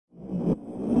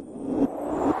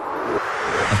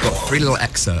three little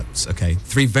excerpts, okay?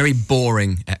 Three very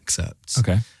boring excerpts.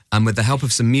 Okay. And with the help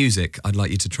of some music, I'd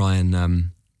like you to try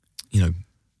and,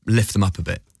 lift them up a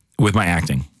bit. With my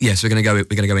acting. Yes, we're gonna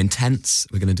go intense.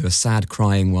 We're gonna do a sad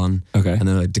crying one. Okay. And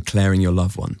then a declaring your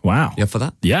love one. Wow. You up for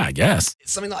that? Yeah, I guess.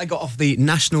 It's something that I got off the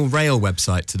National Rail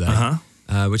website today,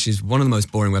 which is one of the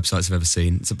most boring websites I've ever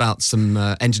seen. It's about some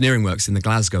engineering works in the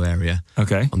Glasgow area.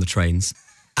 Okay. On the trains.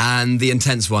 And the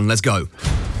intense one, let's go.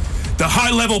 The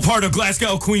high-level part of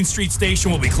Glasgow Queen Street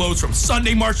Station will be closed from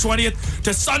Sunday, March 20th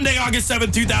to Sunday, August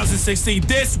 7th, 2016.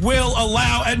 This will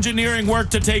allow engineering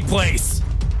work to take place.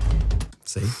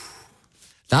 See?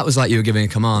 That was like you were giving a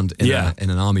command in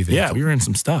an army vehicle. Yeah, we were in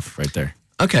some stuff right there.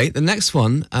 Okay, the next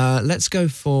one, let's go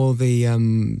for the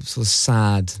sort of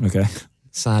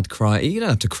sad cry. You don't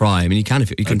have to cry. I mean, you can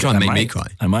if you can try and make me cry.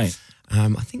 I might. I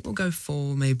think we'll go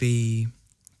for maybe,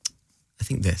 I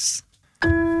think this.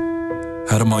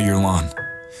 How to mow your lawn.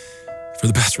 For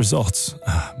the best results,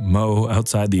 mow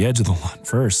outside the edge of the lawn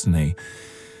first in a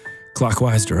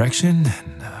clockwise direction,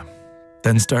 and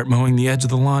then start mowing the edge of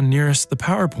the lawn nearest the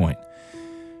power point.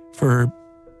 For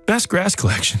best grass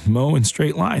collection, mow in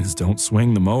straight lines. Don't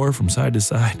swing the mower from side to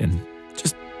side, and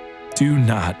just do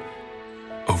not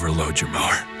overload your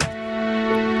mower.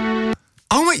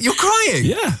 Oh my, you're crying?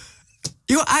 Yeah.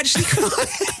 You're actually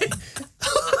crying?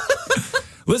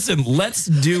 Listen, let's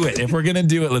do it. If we're going to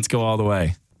do it, let's go all the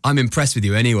way. I'm impressed with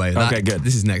you anyway. Okay, good.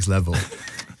 This is next level.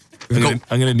 I'm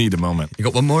going to need a moment. You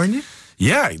got one more in you?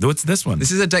 Yeah, what's this one?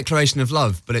 This is a declaration of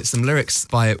love, but it's some lyrics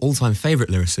by all-time favourite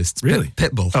lyricists. Really?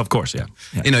 Pitbull. Oh, of course, yeah.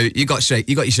 You got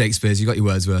your Shakespeare's, you got your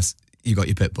Wordsworth's, you got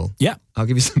your Pitbull. Yeah. I'll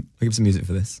give you some music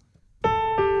for this.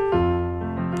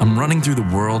 I'm running through the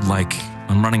world like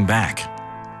I'm running back.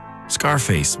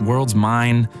 Scarface, world's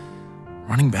mine,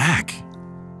 running back.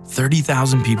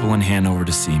 30,000 people in Hanover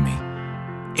to see me.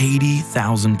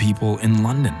 80,000 people in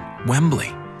London,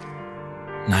 Wembley.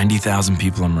 90,000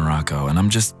 people in Morocco, and I'm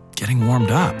just getting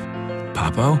warmed up.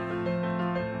 Papo,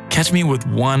 catch me with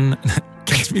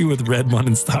red one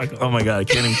in stock. Oh my God, I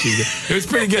can't even keep it. It was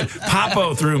pretty good.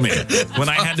 Papo threw me when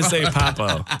I had to say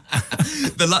Papo.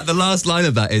 The last line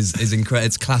of that is incredible.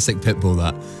 It's classic Pitbull,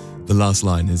 that. The last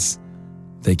line is...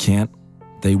 They can't,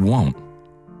 they won't,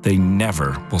 they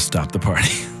never will stop the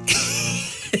party.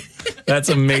 That's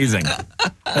amazing.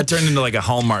 That turned into like a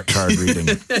Hallmark card reading.